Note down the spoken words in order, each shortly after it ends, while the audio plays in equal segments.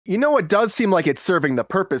You know, it does seem like it's serving the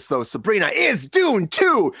purpose, though, Sabrina, is Dune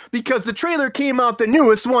 2, because the trailer came out, the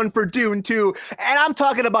newest one for Dune 2, and I'm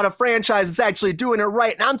talking about a franchise that's actually doing it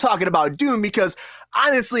right, and I'm talking about Dune because,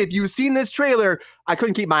 honestly, if you've seen this trailer, I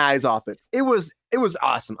couldn't keep my eyes off it. It was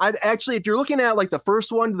awesome. I actually, if you're looking at like the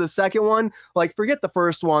first one to the second one, like forget the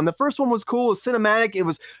first one. The first one was cool, it was cinematic, it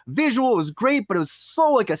was visual, it was great, but it was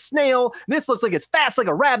slow like a snail. This looks like it's fast like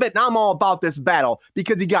a rabbit, and I'm all about this battle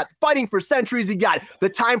because you got fighting for centuries, you got the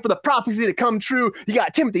time for the prophecy to come true, you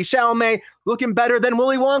got Timothy Chalamet looking better than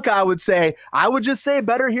Willy Wonka, I would say. I would just say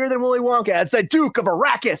better here than Willy Wonka as the Duke of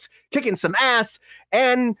Arrakis, kicking some ass,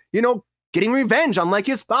 and, you know, getting revenge, unlike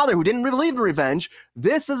his father, who didn't believe in revenge.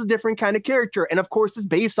 This is a different kind of character, and of course, it's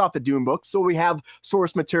based off the Dune books, so we have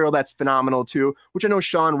source material that's phenomenal too, which I know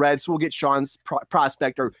Sean read, so we'll get Sean's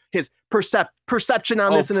prospect or his perception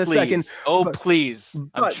on this in a second. Please.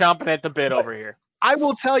 I'm chomping at the bit over here. I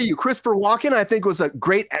will tell you, Christopher Walken, I think, was a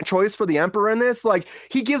great choice for the Emperor in this. Like,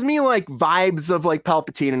 he gives me like vibes of like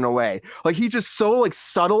Palpatine in a way. Like, he's just so like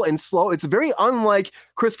subtle and slow. It's very unlike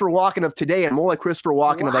Christopher Walken of today and more like Christopher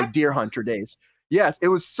Walken of like Deer Hunter days. Yes, it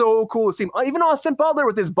was so cool to see him. Even Austin Butler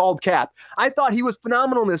with his bald cap. I thought he was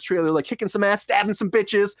phenomenal in this trailer, like kicking some ass, stabbing some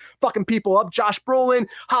bitches, fucking people up. Josh Brolin,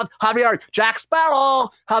 Jack Sparrow,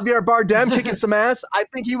 Javier Bardem kicking some ass. I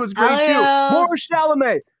think he was great too. More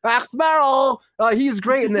Chalamet, Jack Sparrow. He's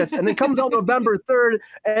great in this. And it comes out November 3rd.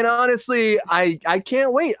 And honestly, I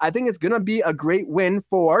can't wait. I think it's going to be a great win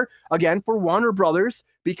for Warner Brothers,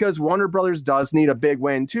 because Warner Brothers does need a big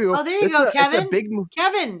win too. Oh, there you go, Kevin.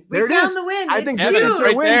 Kevin, we found the win. I think Kevin, this is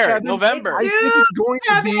right win, there, Kevin. November. I think it's going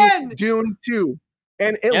to be Dune 2.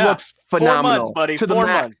 And it looks phenomenal. 4 months, buddy. To the 4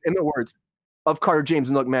 max, months. in the words of Carter James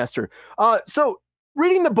and Luke Master. So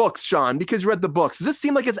reading the books, Sean, because you read the books, does this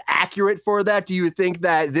seem like it's accurate for that? Do you think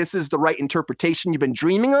that this is the right interpretation you've been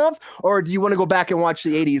dreaming of? Or do you want to go back and watch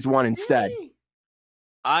the 80s one instead?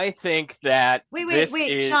 I think that Wait,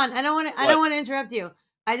 Sean, I don't want to interrupt you.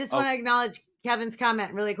 I just want to acknowledge Kevin's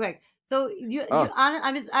comment really quick. So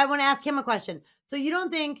I want to ask him a question. So you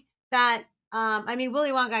don't think that I mean,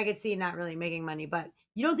 Willy Wonka I could see not really making money, but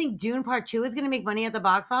you don't think Dune Part 2 is going to make money at the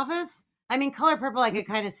box office? I mean, Color Purple I could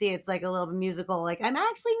kind of see it's like a little musical. Like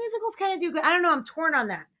musicals kind of do good. I don't know, I'm torn on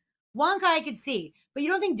that. Wonka I could see, but you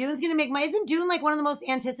don't think Dune's going to make money? Isn't Dune like one of the most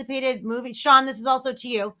anticipated movies? Sean, this is also to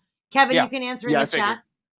you. Kevin, you can answer in the chat.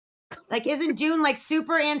 Like, isn't Dune like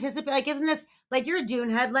super anticipated? Like, isn't this like you're a Dune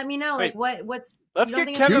head? Let me know. Like, what's? Let's get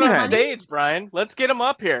Kevin on stage, Brian. Let's get him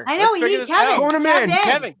up here. I know we need Kevin. Phone him in.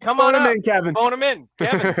 Kevin, come on up. Kevin. Phone him in.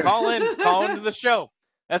 Kevin, call into the show.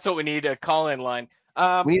 That's what we need, a call-in line.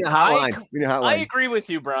 We need a hotline. I agree with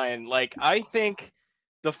you, Brian. Like, I think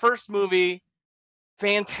the first movie,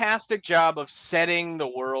 fantastic job of setting the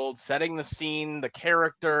world, setting the scene, the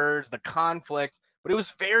characters, the conflict, but it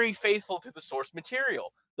was very faithful to the source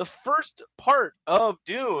material. The first part of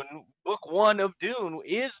Dune, book 1 of Dune,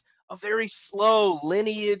 is a very slow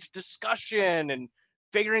lineage discussion and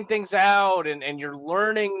figuring things out, and you're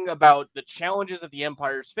learning about the challenges that the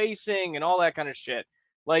Empire's facing and all that kind of shit.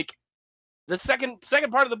 Like, the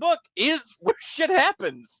second part of the book is where shit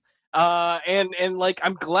happens. And like,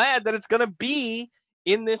 I'm glad that it's gonna be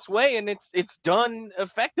in this way, and it's done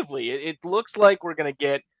effectively. It looks like we're gonna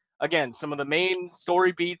get, again, some of the main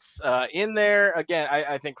story beats in there. Again,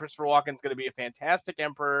 I think Christopher Walken's going to be a fantastic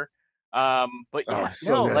Emperor. But yeah,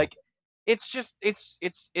 like, it's just, it's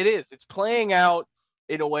playing out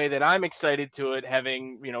in a way that I'm excited to it,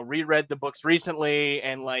 having, reread the books recently.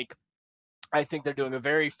 And like, I think they're doing a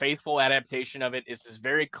very faithful adaptation of it. It's this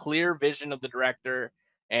very clear vision of the director.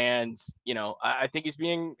 And, I think he's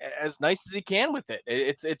being as nice as he can with it.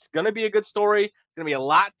 It's going to be a good story. It's going to be a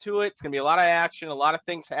lot to it. It's going to be a lot of action, a lot of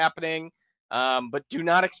things happening. But do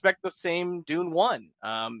not expect the same Dune 1.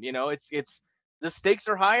 It's the stakes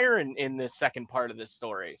are higher in this second part of this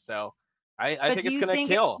story. So I think it's going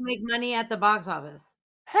to kill. Make money at the box office?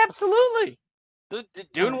 Absolutely. The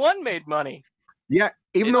Dune 1 made money. Yeah,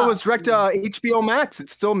 even though it was direct to HBO Max, it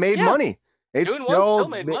still made money. Dune 1 still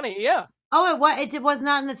made money, yeah. Oh, it was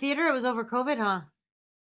not in the theater? It was over COVID, huh?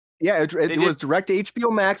 Yeah, it was direct to HBO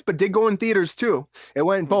Max, but did go in theaters too. It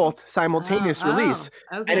went in both simultaneous release,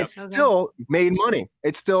 and it still made money.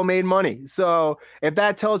 It still made money. So if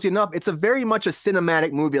that tells you enough, it's a very much a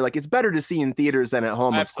cinematic movie. Like, it's better to see in theaters than at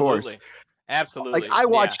home, of course. Absolutely. Like, I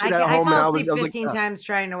watched it at home. I fell asleep 15 times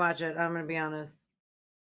trying to watch it. I'm going to be honest.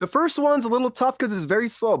 The first one's a little tough because it's very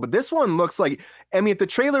slow, but this one looks like, I mean, if the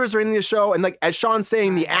trailers are in the show, and like, as Sean's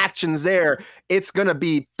saying, the action's there, it's going to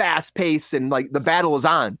be fast paced and like the battle is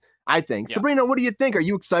on, I think. Yeah. Sabrina, what do you think? Are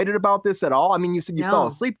you excited about this at all? I mean, you said you fell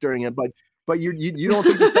asleep during it, but you don't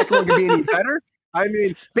think the second one could be any better? I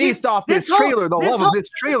mean, based off this trailer, the love of this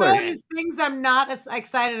trailer. Is things I'm not as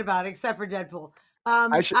excited about, except for Deadpool.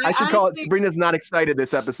 I should call it Sabrina's not excited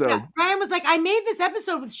this episode. Yeah, Brian was like, I made this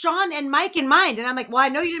episode with Sean and Mike in mind, and I'm like, well, I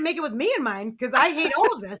know you didn't make it with me in mind because I hate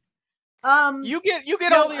all of this. You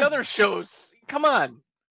get all the other shows. Come on.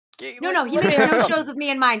 No, he makes no shows with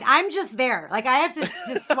me in mind. I'm just there. Like, I have to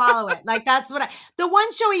just swallow it. Like, that's what the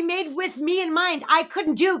one show he made with me in mind, I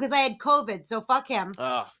couldn't do because I had COVID. So fuck him.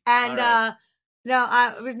 Oh, and no,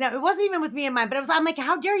 it wasn't even with me in mind. But I'm like,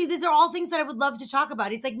 how dare you? These are all things that I would love to talk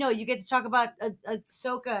about. He's like, no, you get to talk about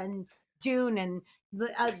Ahsoka and Dune and the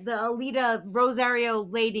Alita Rosario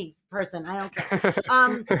lady person. I don't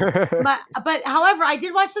care. But however, I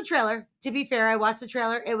did watch the trailer. To be fair, I watched the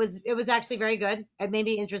trailer. It was actually very good. It made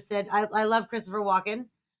me interested. I love Christopher Walken.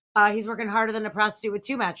 He's working harder than a prostitute with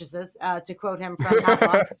 2 mattresses, to quote him from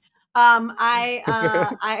Outlaw.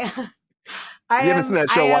 You haven't seen that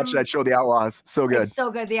show? Watch that show, The Outlaws. So good. It's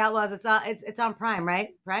so good. The Outlaws. It's on Prime,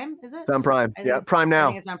 right? Prime, is it? It's on Prime. Yeah, Prime now.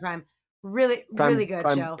 I think it's on Prime. Really good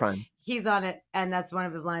show. Prime. He's on it, and that's one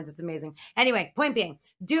of his lines. It's amazing. Anyway, point being,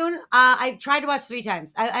 Dune, I tried to watch 3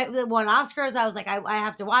 times. I won Oscars. I was like, I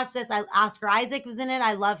have to watch this. Oscar Isaac was in it.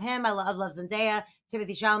 I love him. I love Zendaya.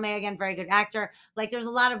 Timothy Chalamet, again, very good actor. Like, there's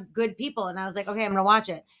a lot of good people, and I was like, okay, I'm going to watch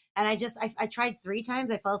it. And I tried 3 times.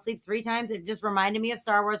 I fell asleep 3 times. It just reminded me of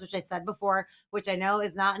Star Wars, which I said before, which I know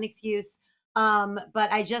is not an excuse.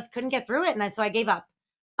 But I just couldn't get through it, and so I gave up.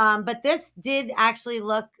 But this did actually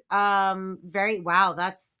look wow,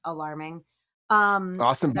 that's alarming.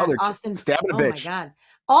 Austin Butler stabbing a bitch. Oh my God.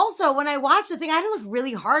 Also, when I watched the thing, I had to look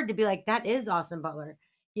really hard to be like, that is Austin Butler.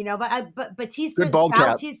 You know, but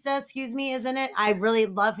Bautista, excuse me, is in it. I really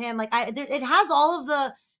love him. Like, it has all of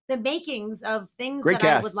the makings of things that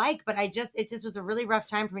I would like, but it just was a really rough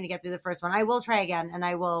time for me to get through the first one. I will try again, and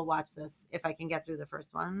I will watch this if I can get through the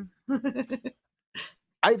first one.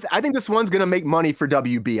 I think this one's going to make money for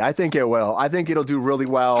WB. I think it will. I think it'll do really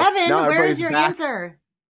well. Kevin, where is your answer?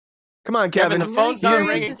 Come on, Kevin. The phone's not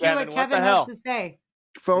ringing, Kevin. What the hell? Has to say.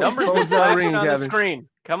 Phone's not ringing, on Kevin. The screen.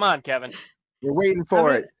 Come on, Kevin. We're waiting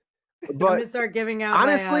for it. But I'm going to start giving out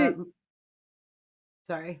honestly,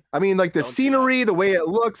 sorry. I mean, like the scenery, the way it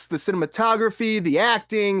looks, the cinematography, the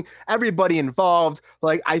acting, everybody involved.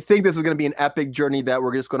 Like, I think this is going to be an epic journey that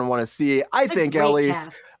we're just going to want to see. I think, at least.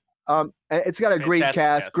 It's got a great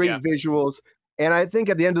cast, great visuals, and I think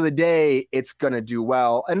at the end of the day, it's gonna do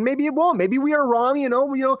well. And maybe it won't. Maybe we are wrong. You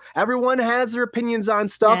know, everyone has their opinions on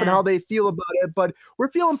stuff and how they feel about it. But we're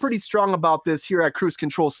feeling pretty strong about this here at Cruise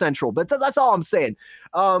Control Central. But that's all I'm saying.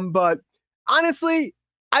 But honestly,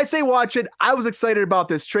 I say watch it. I was excited about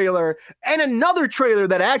this trailer. And another trailer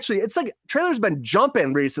that actually, it's like trailers been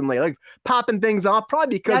jumping recently, like popping things off,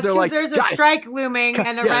 probably because they're like, there's a strike looming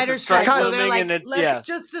and a writer's strike. So they're like, let's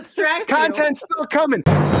just distract you. Content's still coming.